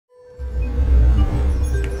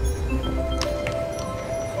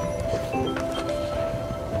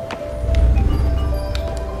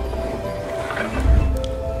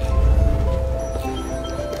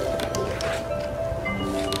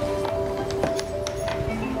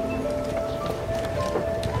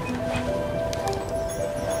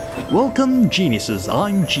Welcome geniuses,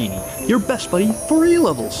 I'm Genie, your best buddy for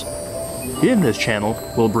A-levels. In this channel,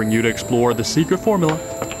 we'll bring you to explore the secret formula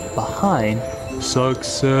behind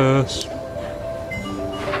success.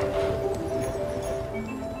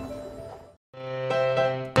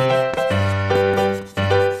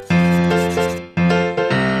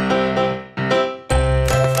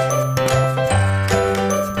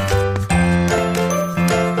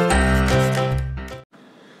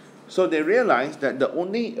 So they realized that the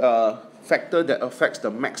only factor that affects the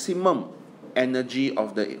maximum energy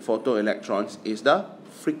of the photoelectrons is the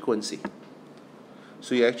frequency.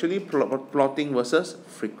 So you're actually plotting versus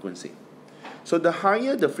frequency. So the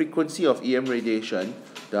higher the frequency of EM radiation,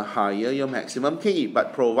 the higher your maximum KE,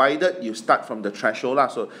 but provided you start from the threshold.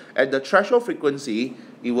 So at the threshold frequency,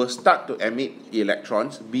 it will start to emit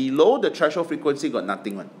electrons. Below the threshold frequency, got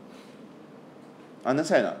nothing one.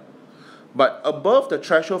 Understand? But above the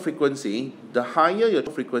threshold frequency, the higher your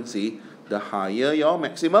frequency, the higher your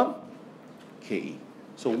maximum KE.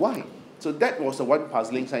 So why? So that was the one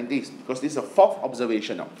puzzling scientist, because this is a fourth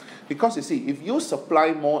observation now. Because you see, if you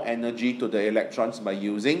supply more energy to the electrons by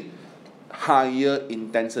using higher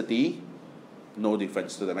intensity, no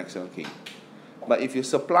difference to the maximum KE. But if you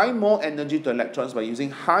supply more energy to electrons by using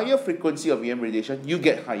higher frequency of EM radiation, you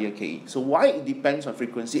get higher KE. So why it depends on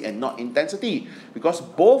frequency and not intensity? Because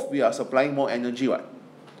both we are supplying more energy, right?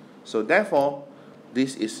 So therefore,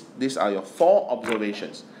 these are your four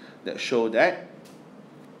observations that show that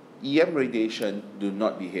EM radiation do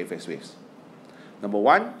not behave as waves. Number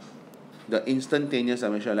one, the instantaneous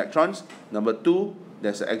emission of electrons. Number two,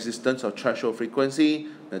 there's the existence of threshold frequency.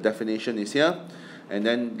 The definition is here. And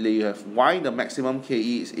then you have why the maximum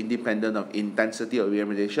KE is independent of intensity of EM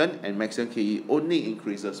radiation, and maximum KE only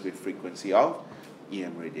increases with frequency of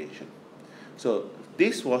EM radiation. So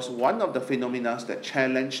this was one of the phenomena that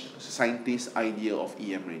challenged scientists' idea of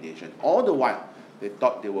EM radiation. All the while, they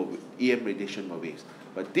thought EM radiation were waves.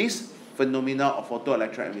 But this phenomena of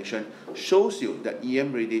photoelectric emission shows you that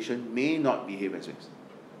EM radiation may not behave as waves.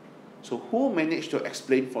 So who managed to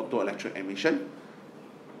explain photoelectric emission?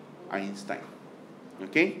 Einstein.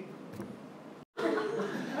 Okay?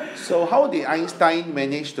 So how did Einstein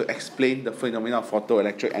manage to explain the phenomena of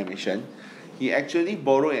photoelectric emission? He actually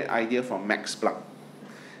borrowed an idea from Max Planck.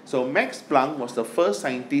 So Max Planck was the first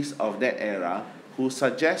scientist of that era who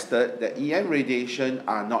suggested that EM radiation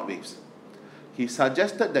are not waves. He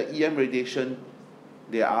suggested that EM radiation,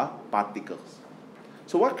 they are particles.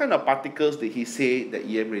 So what kind of particles did he say that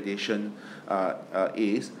EM radiation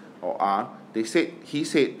is or are? He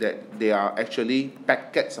said that they are actually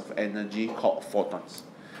packets of energy called photons.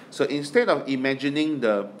 So instead of imagining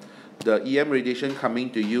the EM radiation coming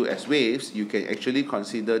to you as waves, you can actually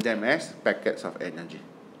consider them as packets of energy.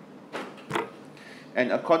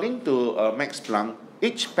 And according to Max Planck,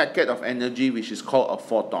 each packet of energy, which is called a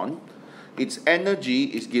photon, its energy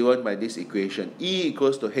is given by this equation. E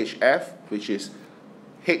equals to hf, which is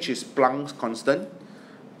h is Planck's constant.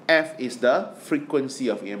 F is the frequency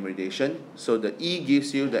of EM radiation. So the E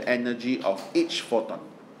gives you the energy of each photon.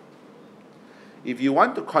 If you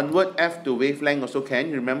want to convert F to wavelength also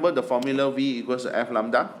can. Remember the formula V equals to F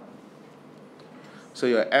lambda. So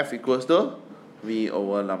your F equals to V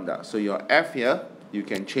over lambda. So your F here, you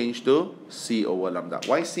can change to C over lambda.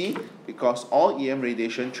 Why C? Because all EM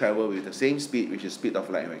radiation travel with the same speed, which is speed of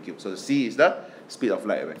light and vacuum. So C is the speed of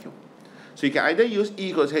light and vacuum. So you can either use E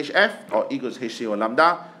equals HF or E equals HC over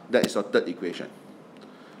lambda. That is your third equation,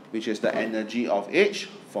 which is the energy of each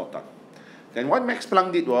photon. Then what Max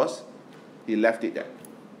Planck did was, he left it there.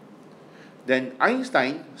 Then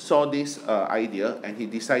Einstein saw this idea, and he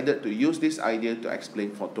decided to use this idea to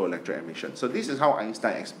explain photoelectric emission. So this is how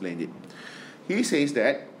Einstein explained it. He says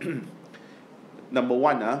that, number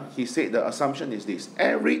one, he said the assumption is this.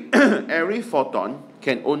 Every photon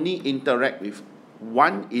can only interact with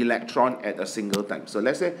one electron at a single time. So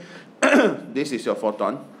let's say this is your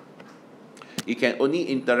photon. It can only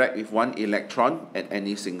interact with one electron at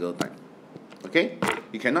any single time. Okay?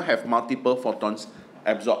 You cannot have multiple photons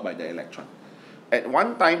absorbed by the electron. At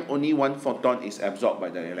one time, only one photon is absorbed by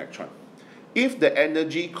the electron. If the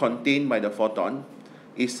energy contained by the photon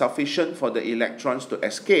is sufficient for the electrons to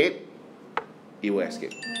escape, it will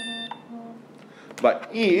escape. But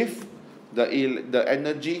if the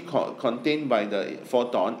energy contained by the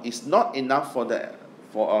photon is not enough for the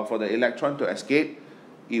electron to escape,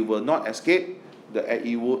 it will not escape. The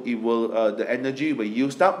energy will be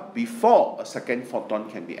used up before a second photon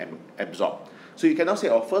can be absorbed. So you cannot say,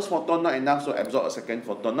 oh, first photon not enough, so absorb a second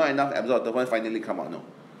photon, not enough, absorb the one, finally come out. No.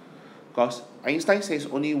 Because Einstein says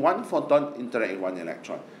only one photon interact with one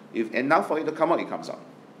electron. If enough for it to come out, it comes out.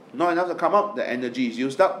 Not enough to come out, the energy is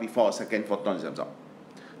used up before a second photon is absorbed.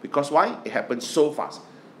 Because why? It happens so fast.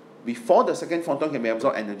 Before the second photon can be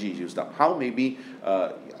absorbed, energy is used up. How? Maybe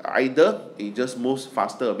either it just moves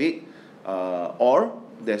faster a bit, or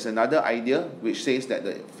there's another idea which says that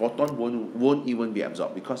the photon won't even be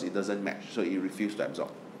absorbed because it doesn't match, so it refuses to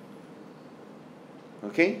absorb.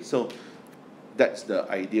 Okay, so that's the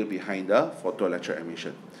idea behind the photoelectric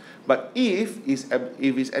emission. But if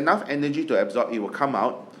it's enough energy to absorb, it will come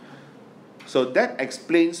out. So that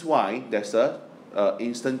explains why there's a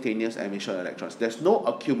instantaneous emission of electrons. There's no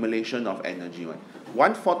accumulation of energy. Right?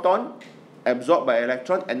 One photon absorbed by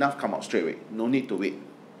electron, enough come out straight away. No need to wait.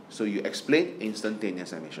 So you explain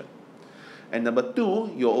instantaneous emission. And number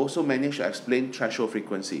two, you also manage to explain threshold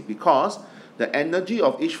frequency, because the energy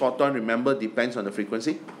of each photon, remember, depends on the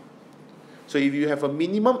frequency. So if you have a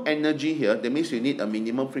minimum energy here, that means you need a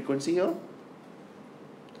minimum frequency here.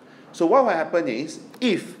 So what will happen is,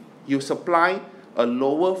 if you supply a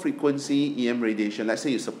lower frequency EM radiation, let's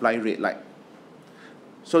say you supply red light,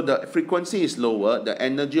 so the frequency is lower, the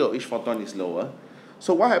energy of each photon is lower.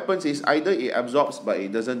 So what happens is either it absorbs but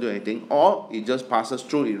it doesn't do anything, or it just passes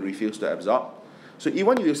through, it refuses to absorb. So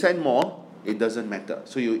even if you send more, it doesn't matter.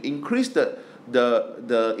 So you increase the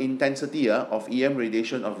intensity of EM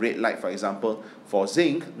radiation of red light, for example, for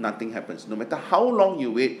zinc, nothing happens. No matter how long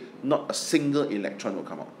you wait, not a single electron will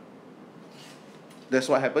come out. That's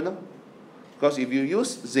what happened. Because if you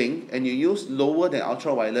use zinc and you use lower than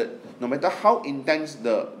ultraviolet, no matter how intense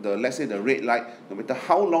let's say the red light, no matter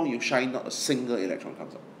how long you shine, not a single electron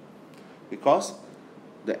comes out. Because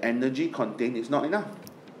the energy contained is not enough.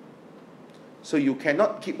 So you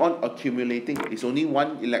cannot keep on accumulating. It's only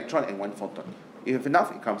one electron and one photon. If you have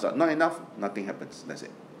enough, it comes out. Not enough, nothing happens. That's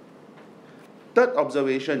it. Third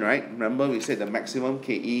observation, right? Remember we said the maximum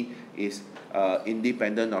KE is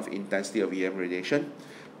independent of intensity of EM radiation.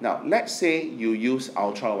 Now, let's say you use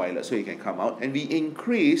ultraviolet so you can come out, and we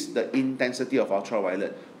increase the intensity of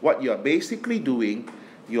ultraviolet. What you are basically doing,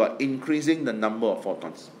 you are increasing the number of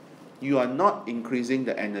photons. You are not increasing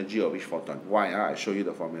the energy of each photon. Why? I'll show you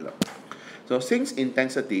the formula. So since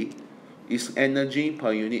intensity is energy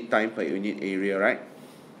per unit time per unit area, right?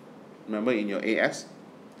 Remember in your AS,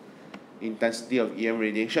 intensity of EM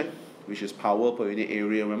radiation, which is power per unit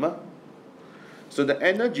area, remember? So the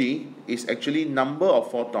energy is actually number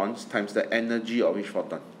of photons times the energy of each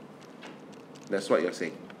photon. That's what you're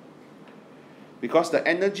saying. Because the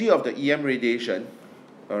energy of the EM radiation,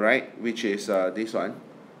 alright, which is this one,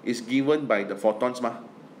 is given by the photons,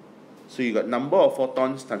 So you got number of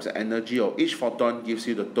photons times the energy of each photon gives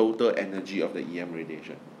you the total energy of the EM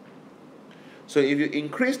radiation. So if you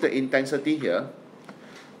increase the intensity here,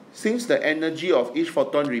 since the energy of each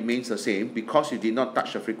photon remains the same, because you did not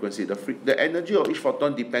touch the frequency, the energy of each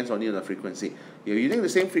photon depends only on the frequency. You're using the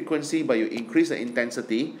same frequency, but you increase the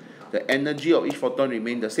intensity, the energy of each photon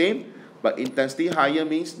remains the same, but intensity higher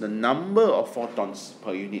means the number of photons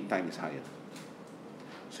per unit time is higher.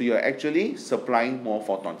 So you're actually supplying more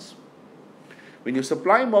photons. When you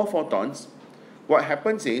supply more photons, what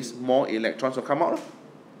happens is more electrons will come out.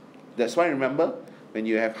 That's why, remember, when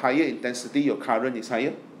you have higher intensity, your current is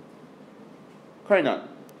higher. Correct or not?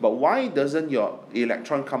 But why doesn't your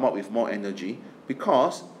electron come out with more energy?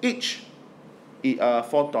 Because each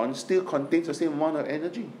photon still contains the same amount of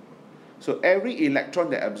energy. So every electron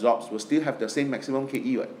that absorbs will still have the same maximum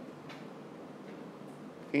KE. Right?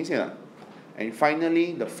 Can you see that? And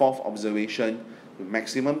finally, the fourth observation, the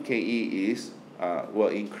maximum KE is will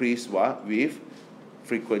increase with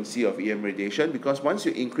frequency of EM radiation, because once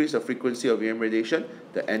you increase the frequency of EM radiation,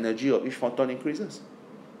 the energy of each photon increases.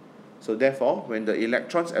 So therefore, when the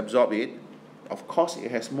electrons absorb it, of course it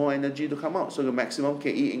has more energy to come out, so the maximum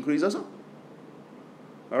KE increases.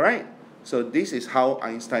 Alright, so this is how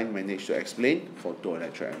Einstein managed to explain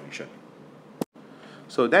photoelectric emission.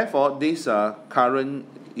 So therefore, this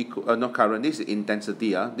this is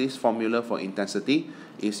intensity. This formula for intensity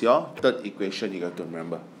is your third equation you got to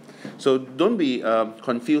remember. So don't be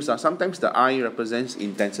confused. Sometimes the I represents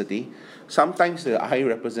intensity. Sometimes the I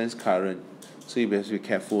represents current. So you better be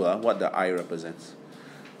careful what the I represents.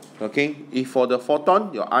 Okay, if for the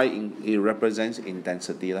photon, your I it represents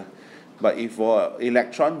intensity. But if for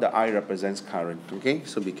electron, the I represents current. Okay,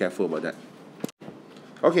 so be careful about that.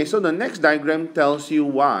 Okay, so the next diagram tells you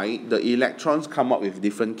why the electrons come up with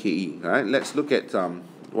different KE. All right, let's look at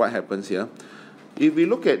what happens here. If we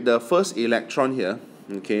look at the first electron here,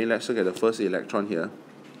 okay, let's look at the first electron here.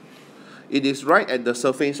 It is right at the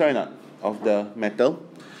surface, right, of the metal.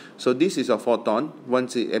 So this is a photon.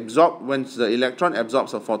 Once the electron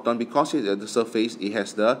absorbs a photon, because it's at the surface, it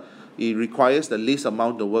has the it requires the least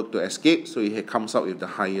amount of work to escape, so it comes out with the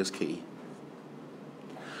highest KE.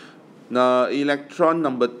 Now, electron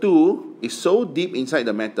number 2 is so deep inside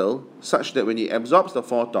the metal such that when it absorbs the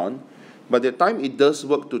photon, by the time it does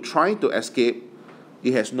work to try to escape,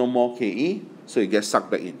 it has no more KE, so it gets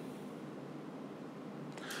sucked back in.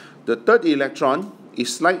 The third electron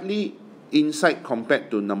is slightly inside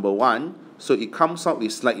compared to number 1, so it comes out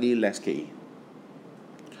with slightly less KE.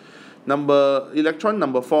 Electron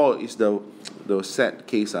number 4 is the sad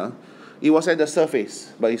case. It was at the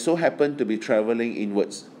surface, but it so happened to be traveling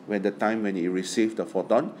inwards when it received the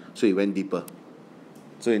photon, so it went deeper.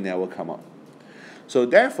 So it never come out. So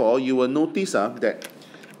therefore, you will notice that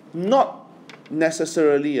not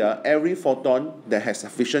necessarily every photon that has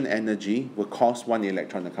sufficient energy will cause one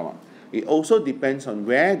electron to come out. It also depends on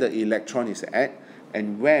where the electron is at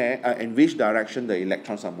and which direction the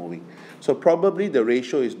electrons are moving. So probably the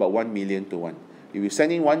ratio is about 1 million to 1. If you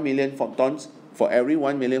send in 1 million photons, for every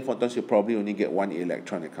 1 million photons, you probably only get one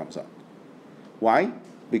electron that comes out. Why?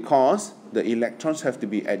 Because the electrons have to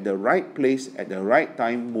be at the right place at the right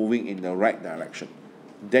time, moving in the right direction.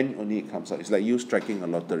 Then only it comes out. It's like you striking a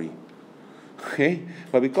lottery. Okay?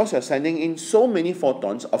 But because you're sending in so many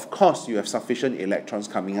photons, of course you have sufficient electrons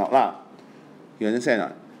coming out lah. You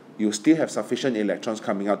understand? You still have sufficient electrons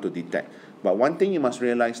coming out to detect. But one thing you must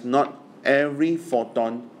realize, not every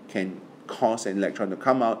photon can cause an electron to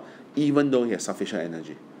come out, even though it has sufficient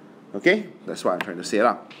energy. Okay? That's what I'm trying to say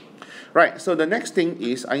lah. Right, so the next thing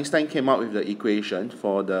is Einstein came out with the equation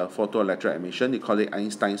for the photoelectric emission. They call it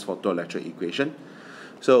Einstein's photoelectric equation.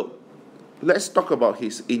 So let's talk about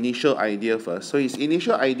his initial idea first. So his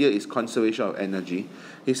initial idea is conservation of energy.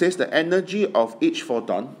 He says the energy of each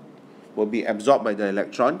photon will be absorbed by the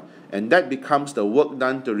electron, and that becomes the work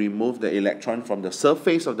done to remove the electron from the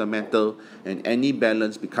surface of the metal, and any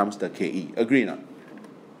balance becomes the KE. Agree or not?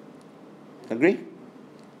 Agree?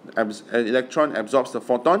 An electron absorbs the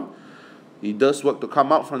photon. It does work to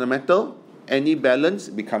come out from the metal. Any balance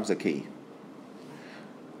becomes a KE.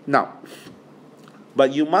 Now,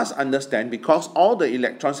 but you must understand, because all the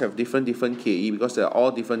electrons have different KE, because they're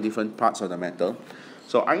all different parts of the metal.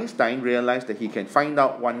 So Einstein realized that he can find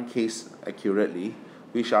out one case accurately,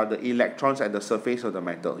 which are the electrons at the surface of the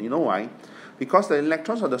metal. You know why? Because the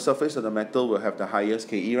electrons on the surface of the metal will have the highest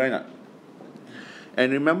KE, right now.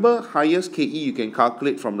 And remember, highest KE you can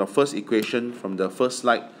calculate from the first equation, from the first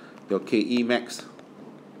slide. Your KE max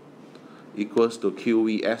equals to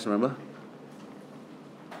QVS, remember?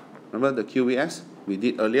 Remember the QVS we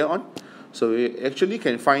did earlier on? So we actually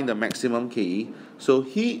can find the maximum KE. So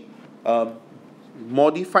he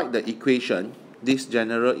modified the equation, this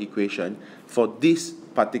general equation, for these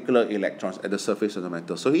particular electrons at the surface of the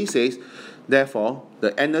metal. So he says, therefore,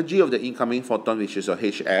 the energy of the incoming photon, which is your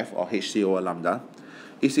HF or HC over lambda,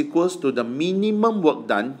 is equals to the minimum work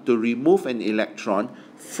done to remove an electron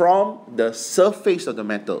from the surface of the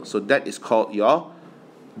metal. So that is called your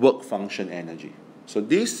work function energy. So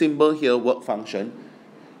this symbol here, work function,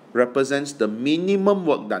 represents the minimum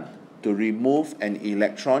work done to remove an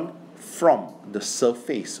electron from the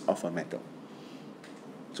surface of a metal.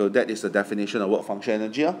 So that is the definition of work function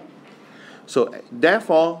energy. So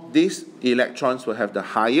therefore, these electrons will have the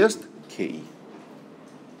highest KE.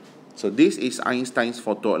 So this is Einstein's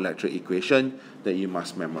photoelectric equation that you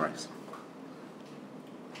must memorize.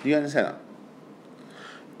 Do you understand that?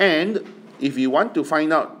 And if you want to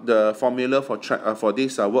find out the formula for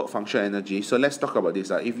this work function energy, so let's talk about this.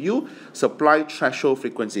 If you supply threshold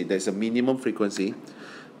frequency, there's a minimum frequency,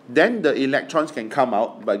 then the electrons can come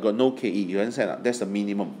out but got no KE. You understand that? That's the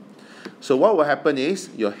minimum. So what will happen is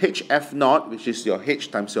your HF naught, which is your H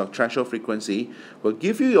times your threshold frequency, will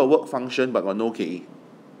give you your work function but got no KE.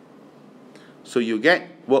 So you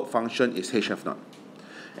get work function is HF naught.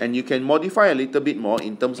 And you can modify a little bit more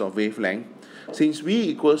in terms of wavelength. Since V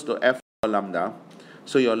equals to F over lambda,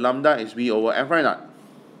 so your lambda is V over F, right?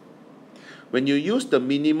 When you use the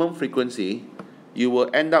minimum frequency, you will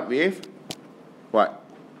end up with what?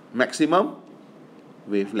 Maximum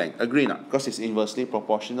wavelength. Agree not? Because it's inversely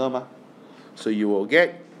proportional. So you will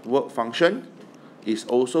get work function is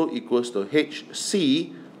also equals to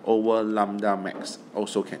HC over lambda max.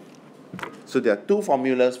 Also can. So there are two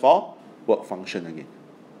formulas for work function again.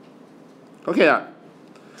 Okay,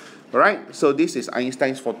 alright, so this is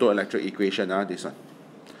Einstein's photoelectric equation, this one.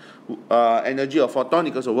 Energy of photon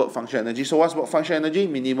equals to work function energy. So what's work function energy?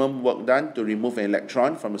 Minimum work done to remove an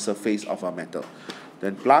electron from the surface of a metal.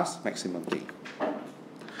 Then plus maximum K.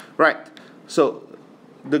 Right, so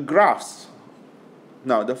the graphs.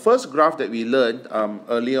 Now, the first graph that we learned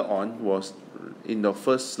earlier on was in the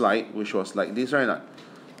first slide, which was like this, right?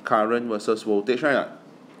 Current versus voltage, right?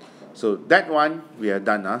 So that one we are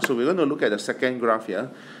done. So we're going to look at the second graph here,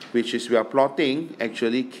 which is we are plotting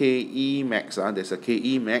actually CAIE max. There's a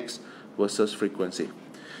CAIE max versus frequency.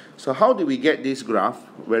 So how do we get this graph?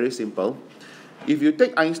 Very simple. If you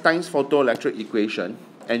take Einstein's photoelectric equation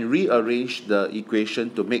and rearrange the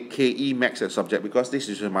equation to make CAIE max as subject, because this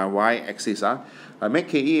is my y-axis, I make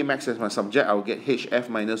CAIE max as my subject, I will get HF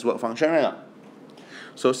minus work function, right?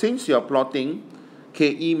 So since you're plotting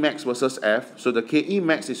CAIE max versus F, so the CAIE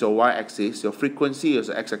max is your y-axis, your frequency is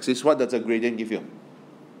the x-axis, what does the gradient give you?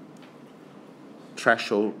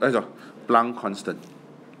 Threshold, Planck constant.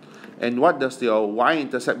 And what does your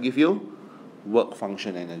y-intercept give you? Work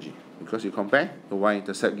function energy. Because you compare, the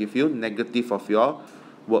y-intercept give you negative of your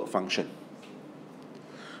work function.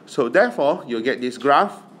 So therefore, you'll get this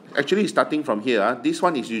graph. Actually, starting from here, this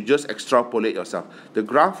one is you just extrapolate yourself. The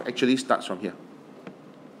graph actually starts from here.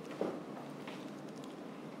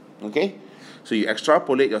 Okay? So you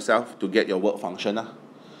extrapolate yourself to get your work function.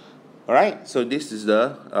 Alright? So this is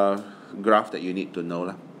the graph that you need to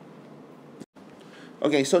know.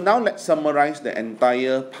 Okay, so now let's summarize the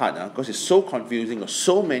entire part because it's so confusing,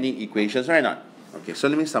 so many equations, right now? Okay, so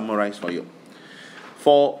let me summarize for you.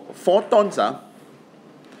 For photons,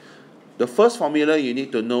 the first formula you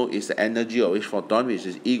need to know is the energy of each photon, which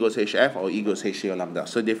is E equals hf or E equals h lambda.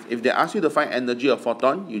 So if they ask you to find energy of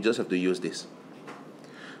photon, you just have to use this.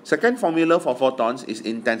 Second formula for photons is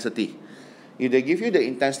intensity. If they give you the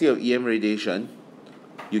intensity of EM radiation,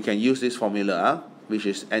 you can use this formula, which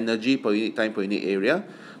is energy per unit time per unit area.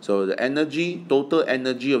 So the energy, total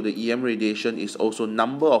energy of the EM radiation is also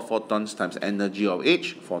number of photons times energy of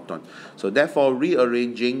each photon. So therefore,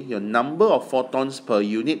 rearranging your number of photons per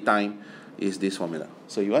unit time is this formula.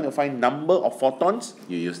 So you want to find number of photons,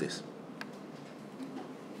 you use this.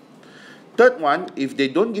 Third one, if they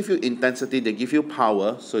don't give you intensity, they give you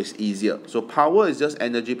power, so it's easier. So power is just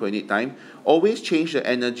energy per unit time. Always change the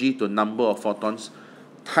energy to number of photons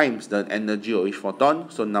times the energy of each photon.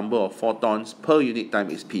 So number of photons per unit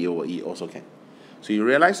time is P over E also can. So you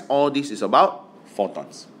realize all this is about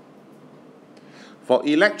photons. For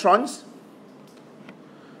electrons,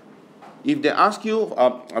 if they ask you,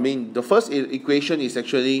 the first equation is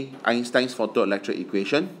actually Einstein's photoelectric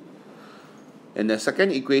equation. And the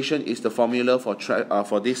second equation is the formula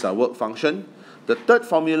for this work function. The third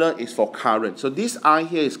formula is for current. So this I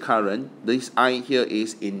here is current. This I here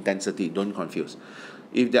is intensity. Don't confuse.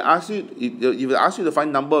 If they ask you, if they ask you to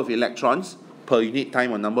find number of electrons per unit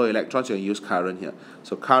time or number of electrons, you use current here.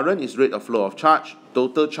 So current is rate of flow of charge.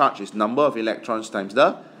 Total charge is number of electrons times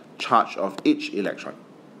the charge of each electron.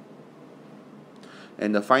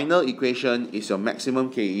 And the final equation is your maximum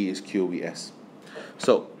KE is QVS.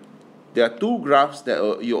 So there are two graphs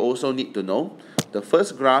that you also need to know. The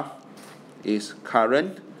first graph is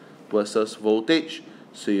current versus voltage.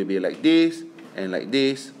 So you'll be like this and like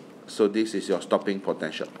this. So this is your stopping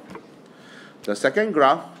potential. The second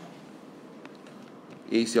graph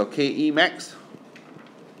is your KE max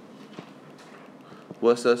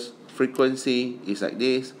versus frequency is like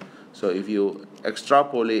this. So if you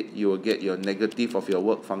extrapolate, you will get your negative of your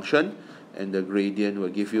work function, and the gradient will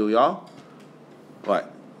give you your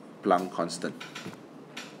what? Planck constant.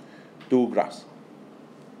 Two graphs.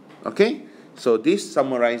 Okay? So this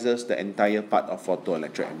summarizes the entire part of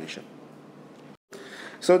photoelectric emission.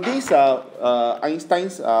 So this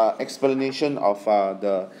Einstein's explanation of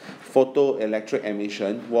the photoelectric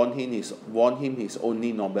emission won him his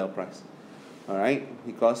only Nobel Prize. All right,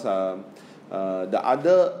 because the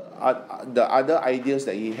other ideas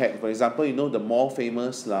that he had, for example, you know the more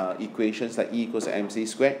famous equations like E equals mc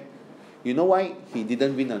squared. You know why he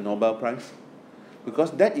didn't win a Nobel Prize?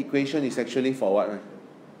 Because that equation is actually for what? Right?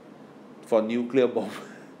 For nuclear bomb.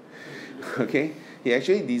 Okay, he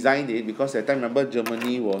actually designed it because at the time, remember,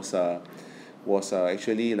 Germany was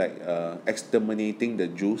actually like exterminating the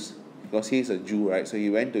Jews, because he's a Jew, right? So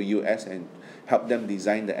he went to US and helped them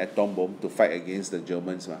design the atom bomb to fight against the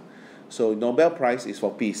Germans. So Nobel Prize is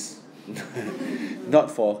for peace,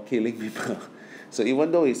 not for killing people. So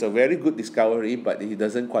even though it's a very good discovery, but he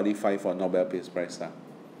doesn't qualify for Nobel Peace Prize.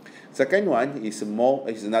 Second one is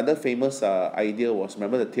another famous idea was,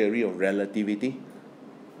 remember, the theory of relativity.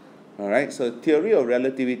 All right, so theory of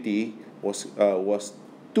relativity was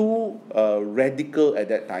too radical at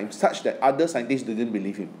that time, such that other scientists didn't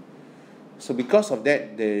believe him. So because of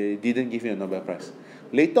that, they didn't give him a Nobel Prize.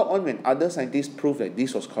 Later on, when other scientists proved that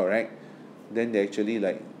this was correct, then they actually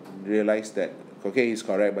realized that okay, he's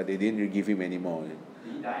correct, but they didn't give him anymore.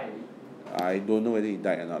 He died. I don't know whether he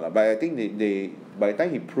died or not, but I think they by the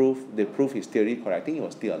time they proved his theory correct, I think he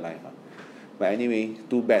was still alive. But anyway,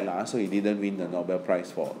 too bad lah. So he didn't win the Nobel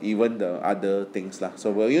Prize for even the other things lah.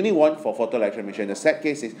 So we only won for photoelectric emission. The sad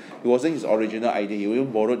case is it wasn't his original idea. He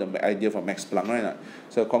even borrowed the idea from Max Planck, right?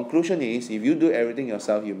 So conclusion is, if you do everything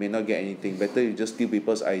yourself, you may not get anything. Better you just steal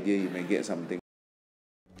people's idea, you may get something.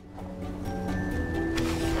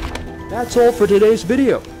 That's all for today's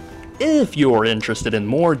video. If you're interested in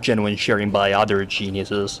more genuine sharing by other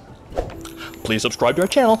geniuses, please subscribe to our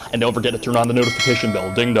channel and don't forget to turn on the notification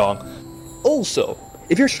bell, ding dong. Also,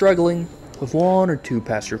 if you're struggling with one or two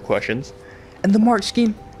past year questions and the mark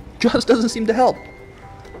scheme just doesn't seem to help,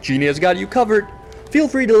 Genie has got you covered. Feel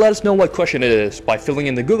free to let us know what question it is by filling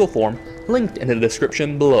in the Google form linked in the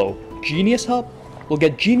description below. GenieUs Hub will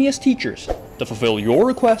get genius teachers to fulfill your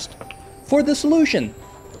request for the solution.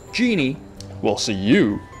 Genie will see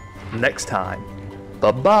you next time.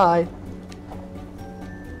 Bye-bye.